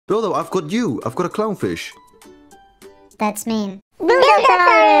Bildo, I've got you. I've got a clownfish. That's mean.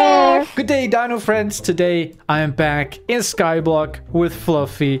 Buildosaurus! Good day, Dino friends. Today I am back in Skyblock with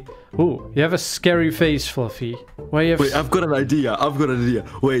Fluffy. Ooh, you have a scary face, Fluffy. Why you have... Wait, I've got an idea.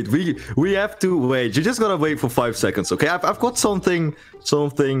 Wait, we have to wait. You just gotta wait for 5 seconds, okay? I've got something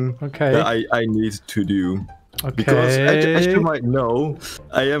okay. that I need to do. Okay. Because as you might know,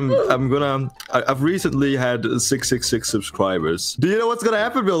 I've recently had 666 subscribers. Do you know what's gonna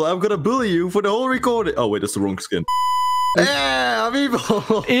happen, Bill? I'm gonna bully you for the whole recording. Oh wait, that's the wrong skin. Yeah, I'm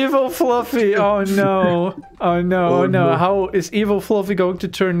evil. Evil Fluffy. Oh no. Oh no. Oh no. How is evil Fluffy going to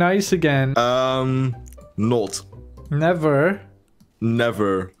turn nice again? Not. Never.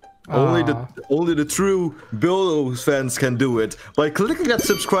 Never. Only the true Buildo fans can do it by clicking that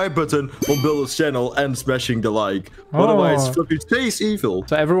subscribe button on Buildo's channel and smashing the like. Otherwise, Fluffy stays evil.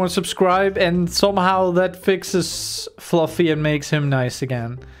 So everyone subscribe and somehow that fixes Fluffy and makes him nice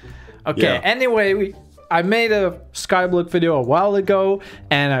again. Okay, Yeah. Anyway, I made a Skyblock video a while ago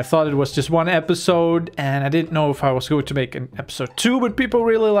and I thought it was just one episode and I didn't know if I was going to make an episode 2, but people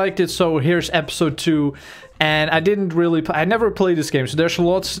really liked it, so here's episode 2. And I didn't really I never played this game, so there's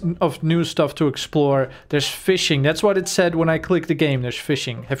lots of new stuff to explore. There's fishing. That's what it said when I clicked the game. There's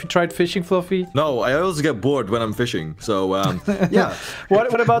fishing. Have you tried fishing, Fluffy? No, I always get bored when I'm fishing. So, yeah.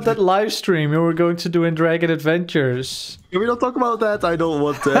 What about that live stream you were going to do in Dragon Adventures? Can we not talk about that? I don't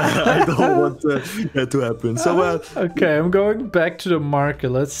want that to happen. So, okay, I'm going back to the market.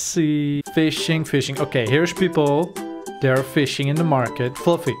 Let's see. Fishing. Okay, here's people. They're fishing in the market.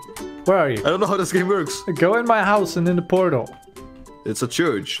 Fluffy, where are you? I don't know how this game works. Go in my house and in the portal. It's a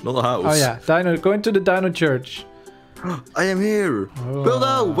church, not a house. Oh yeah, go into the Dino Church. I am here.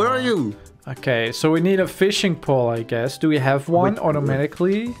 Buildo, where are you? Okay, so we need a fishing pole, I guess. Do we have one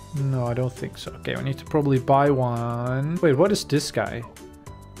automatically? No, I don't think so. Okay, we need to probably buy one. Wait, what is this guy?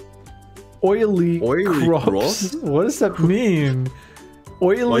 Oily crops? What does that mean?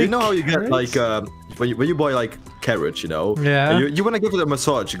 Oily Well, you know how you carrots? get like when you buy like carrots, you know? Yeah. You want to give it a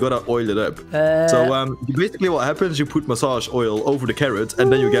massage, you gotta oil it up. So basically what happens, you put massage oil over the carrot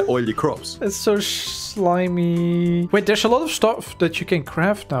and then you get oily crops. It's so slimy. Wait, there's a lot of stuff that you can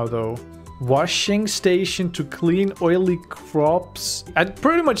craft now though. Washing station to clean oily crops. I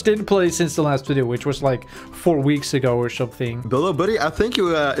pretty much didn't play since the last video, which was like 4 weeks ago or something. Bildo, buddy, I think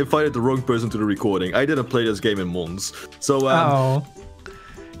you invited the wrong person to the recording. I didn't play this game in months. So I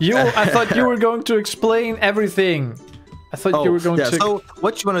thought you were going to explain everything. I thought you were going to... So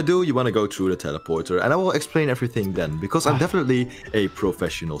what you want to do, you want to go through the teleporter. And I will explain everything then. Because I'm definitely a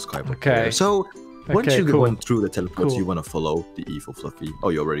professional Skyblock player. So once you go through the teleporter, you want to follow the evil Fluffy. Oh,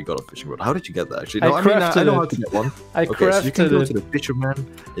 you already got a fishing rod. How did you get that actually? No, I know how to get one. I crafted so you can go to the fisherman.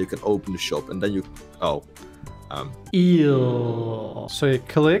 You can open the shop. And then you... Eel. So you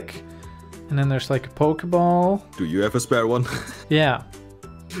click. And then there's like a Pokeball. Do you have a spare one? Yeah.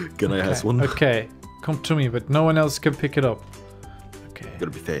 Can I have one? Okay, come to me, but no one else can pick it up. Okay.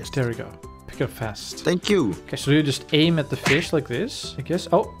 Gotta be fast. There we go. Pick it up fast. Thank you. Okay, so you just aim at the fish like this, I guess.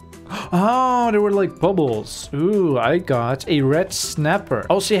 Oh, there were like bubbles. Ooh, I got a red snapper.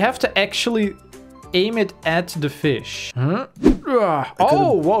 Oh, so you have to actually aim it at the fish. Huh?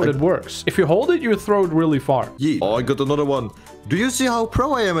 Oh, whoa, that works. If you hold it, you throw it really far. Yeah. Oh, I got another one. Do you see how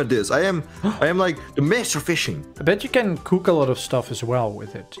pro I am at this? I am like the master of fishing. I bet you can cook a lot of stuff as well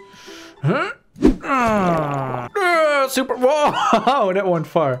with it. Huh? Super. Whoa, that went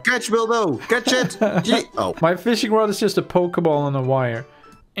far. Catch, Bildo. Catch it. Yeah. Oh. My fishing rod is just a Pokeball on a wire.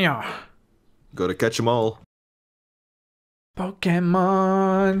 Yeah. Gotta catch them all.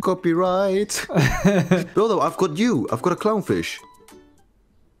 Pokemon. Copyright. Bildo, I've got you. I've got a clownfish.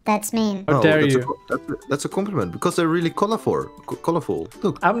 That's mean. How dare you? That's a compliment because they're really colorful.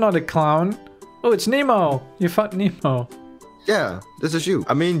 Look. I'm not a clown. Oh, it's Nemo. You found Nemo. Yeah, this is you.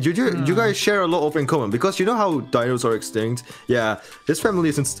 I mean, you guys share a lot of in common because you know how dinos are extinct. Yeah, his family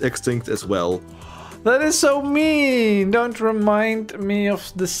is extinct as well. That is so mean. Don't remind me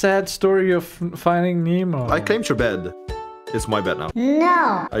of the sad story of finding Nemo. I claimed your bed. It's my bed now.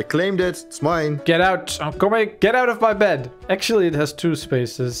 No. I claimed it. It's mine. Get out. Oh, come on. Get out of my bed. Actually, it has 2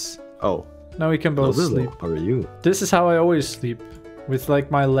 spaces. Oh. Now we can both sleep. How are you? This is how I always sleep. With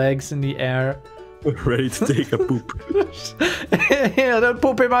like my legs in the air. Ready to take a poop. Yeah, don't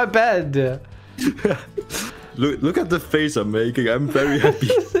poop in my bed. Look at the face I'm making. I'm very happy.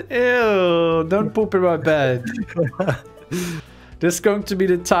 Ew, don't poop in my bed. This is going to be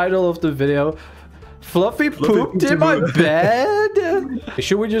the title of the video. Fluffy pooped in my bed?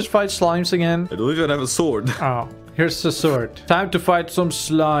 Should we just fight slimes again? I don't even have a sword. Oh, here's the sword. Time to fight some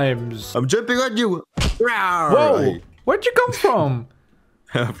slimes. I'm jumping on you. Whoa! Where'd you come from?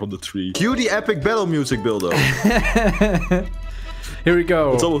 from the tree. Cue the epic battle music, Buildo. Here we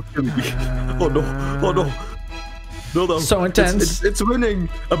go. It's almost killing me. Oh no! Oh no! Buildo. So intense. It's winning.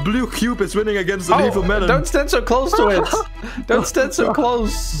 A blue cube is winning against an evil melon. Don't stand so close to it. Don't stand so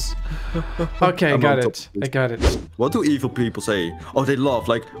close. Okay, I got it. I got it. What do evil people say? Oh, they laugh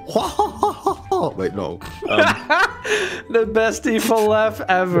like. Wait, no. The best evil laugh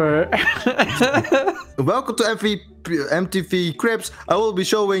ever. Welcome to MTV Cribs. I will be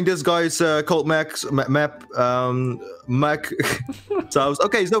showing this guy's called Mac's house.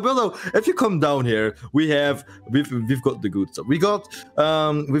 Okay, so Buildo, if you come down here, we've got the good stuff.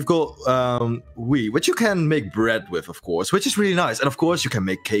 We've got wheat, which you can make bread with, of course, which is really nice, and of course you can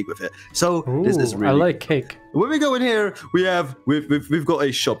make cake with it. So this is really. I like cake. When we go in here, we've got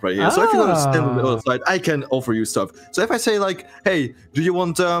a shop right here. So if you want to stand on the other side, I can offer you stuff. So if I say like, hey, do you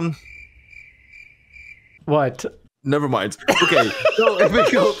want what? Never mind. Okay, so if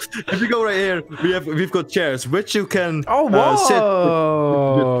we go right here, we've got chairs which you can sit.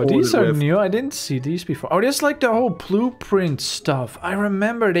 These are new. I didn't see these before. Oh, there's like the whole blueprint stuff. I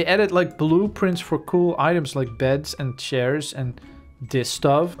remember they added like blueprints for cool items like beds and chairs and this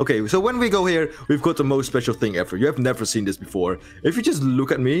stuff. Okay, so when we go here, we've got the most special thing ever. You have never seen this before. If you just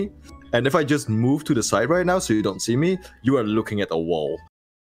look at me, and if I just move to the side right now so you don't see me, you are looking at a wall.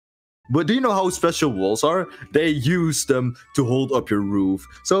 But do you know how special walls are? They use them to hold up your roof.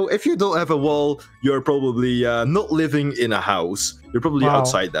 So if you don't have a wall, you're probably not living in a house. You're probably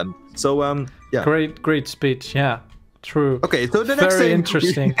outside then. So yeah. Great speech. Yeah. True. Okay, so the next thing... Very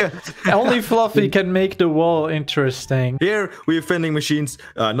interesting. Only Fluffy can make the wall interesting. Here, we have vending machines.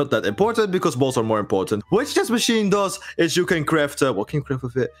 Not that important, because walls are more important. What this machine does is you can craft... what can you craft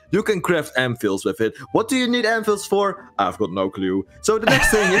with it? You can craft anvils with it. What do you need anvils for? I've got no clue. So the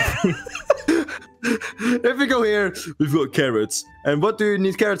next thing... if we go here, we've got carrots. And what do you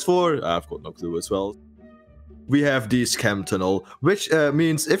need carrots for? I've got no clue as well. We have the scam tunnel, which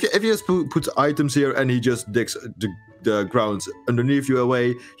means if you just put items here and he just digs the ground underneath you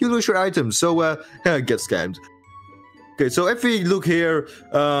away, you lose your items. So get scammed. Okay, so if we look here,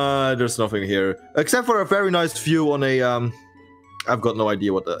 there's nothing here except for a very nice view on a I've got no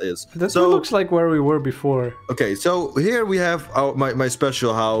idea what that is. That looks like where we were before. Okay, so here we have my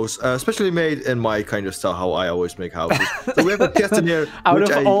special house, especially made in my kind of style, how I always make houses. So we have a chest in here out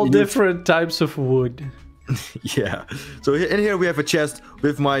of all different types of wood. Yeah. So in here we have a chest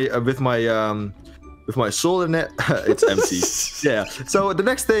with my soul in it. It's empty. Yeah. So the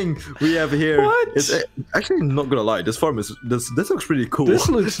next thing we have here is actually, not gonna lie, this farm is this looks pretty cool. This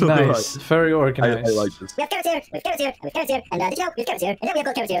looks nice. Very organized. I like this. We have carrots here, we have carrots here, we have carrots here, and we have carrots here, and then we have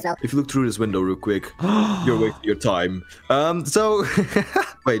got carrots here as well. If you look through this window real quick, you're wasting your time. So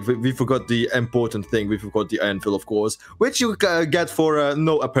wait, we forgot the important thing. We forgot the anvil, of course, which you get for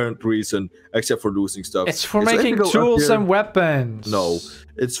no apparent reason except for losing stuff. It's for making tools and weapons. No,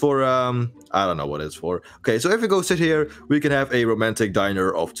 it's for I don't know what it's for. Okay, so if we go sit here, we can have a romantic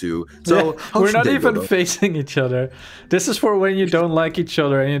diner of two. So we're not even facing each other. This is for when you don't like each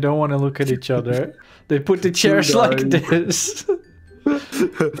other and you don't want to look at each other. They put the chairs like this.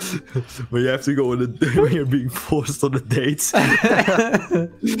 When you have to go on when you're being forced on a date. Do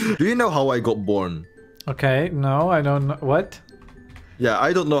you know how I got born? Okay, no, I don't know. What? Yeah,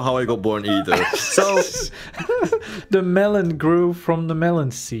 I don't know how I got born either. So the melon grew from the melon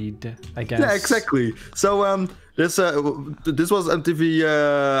seed, I guess. Yeah, exactly. So this was MTV.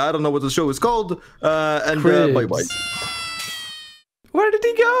 I don't know what the show is called. And bye bye. Where did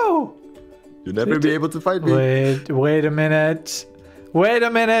he go? You'll never be able to find me. Wait a minute. Wait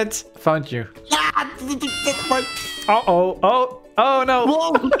a minute. Found you. Oh no!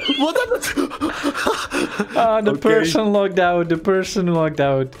 Whoa! What happened? The person logged out. The person logged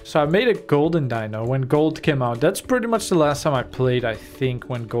out. So I made a golden dino when gold came out. That's pretty much the last time I played, I think,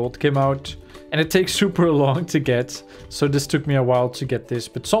 when gold came out. And it takes super long to get. So this took me a while to get this.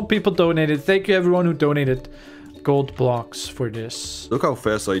 But some people donated. Thank you everyone who donated gold blocks for this. Look how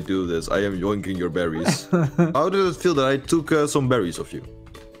fast I do this. I am yoinking your berries. How did it feel that I took some berries of you?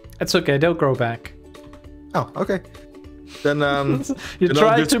 It's okay. They'll grow back. Oh, okay. Then you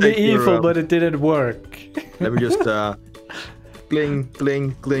tried to be evil, but it didn't work. Let me just cling,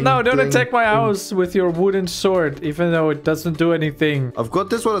 cling, cling. No, don't cling, attack my house with your wooden sword, even though it doesn't do anything. I've got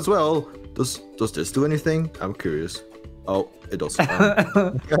this one as well. Does this do anything? I'm curious. Oh, it does. He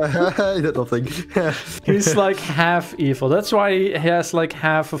did nothing. He's like half evil. That's why he has like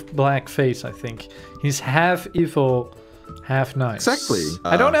half of black face, I think. He's half evil, half nice. Exactly.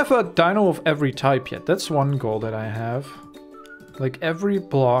 I don't have a dino of every type yet. That's one goal that I have. Like every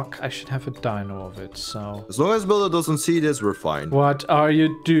block, I should have a dino of it, so... As long as Builder doesn't see this, we're fine. What are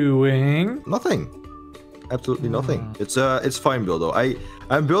you doing? Nothing. Absolutely nothing. It's fine, Builder.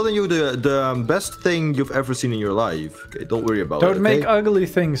 I'm building you the best thing you've ever seen in your life. Okay, don't worry about it. Don't make ugly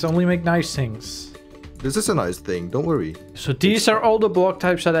things, only make nice things. This is a nice thing, don't worry. So these are all the block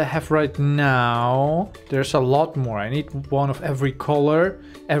types that I have right now. There's a lot more. I need one of every color,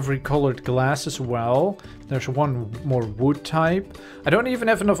 every colored glass as well. There's one more wood type. I don't even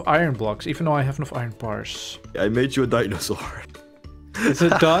have enough iron blocks, even though I have enough iron bars. I made you a dinosaur. Is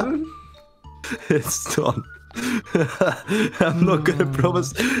it done? It's done. I'm not gonna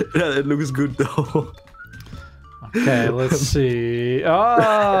promise that it looks good though. Okay, let's see.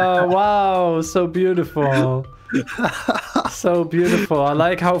 Oh, wow, so beautiful. So beautiful. I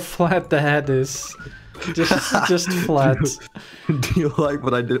like how flat the head is. Just flat. Do you like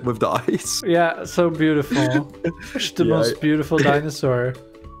what I did with the eyes? Yeah, so beautiful. It's the most beautiful dinosaur.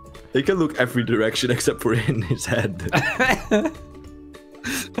 It can look every direction except for in his head.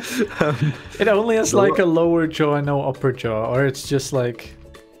 It only has like a lower jaw and no upper jaw, or it's just like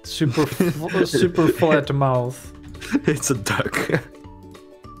super super flat mouth. It's a duck.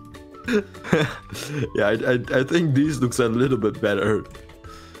 Yeah, I think these looks a little bit better.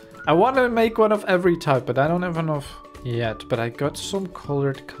 I want to make one of every type, but I don't have enough yet. But I got some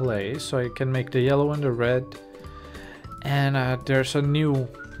colored clay, so I can make the yellow and the red. And there's a new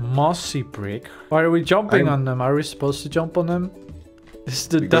mossy brick. Why are we jumping on them? Are we supposed to jump on them? It's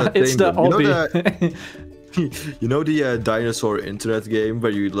the obby. You know the dinosaur internet game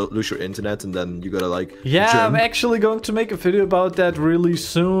where you lose your internet and then you gotta like jump? I'm actually going to make a video about that really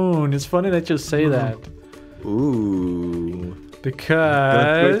soon. It's funny that you say that. Ooh.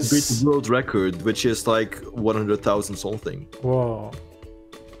 Because... beat the world record, which is like 100,000 something. Whoa.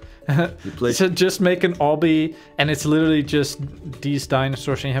 So just make an obby and it's literally just these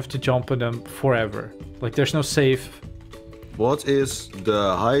dinosaurs and you have to jump on them forever. Like there's no save. What is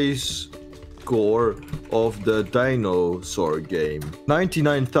the highest score of the dinosaur game?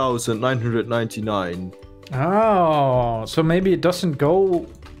 99,999. Oh, so maybe it doesn't go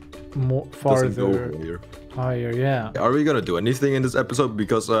more farther. Doesn't go higher, yeah. Are we gonna do anything in this episode?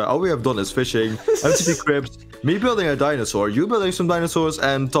 Because all we have done is fishing, empty cribs, me building a dinosaur, you building some dinosaurs,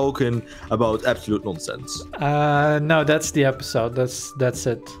 and talking about absolute nonsense. No, that's the episode. That's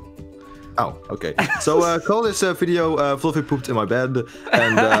it. Oh, okay. So call this video Fluffy Pooped in My Bed,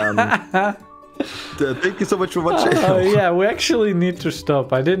 and thank you so much for watching. Yeah, we actually need to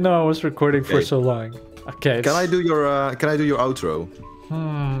stop. I didn't know I was recording for so long. Okay. Can I do your outro?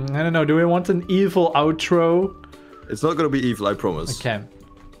 I don't know. Do we want an evil outro? It's not gonna be evil, I promise. Okay.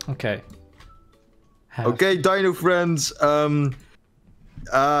 Okay. Okay, dino friends. I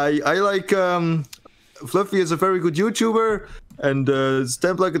like Fluffy is a very good YouTuber and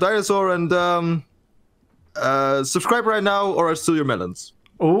stamp like a dinosaur and subscribe right now or I'll steal your melons.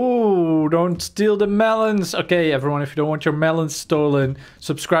 Oh, don't steal the melons. Okay, everyone, if you don't want your melons stolen,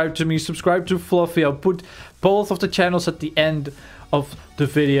 subscribe to me, subscribe to Fluffy. I'll put both of the channels at the end of the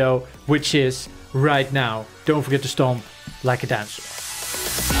video, which is right now. Don't forget to stomp like a dinosaur.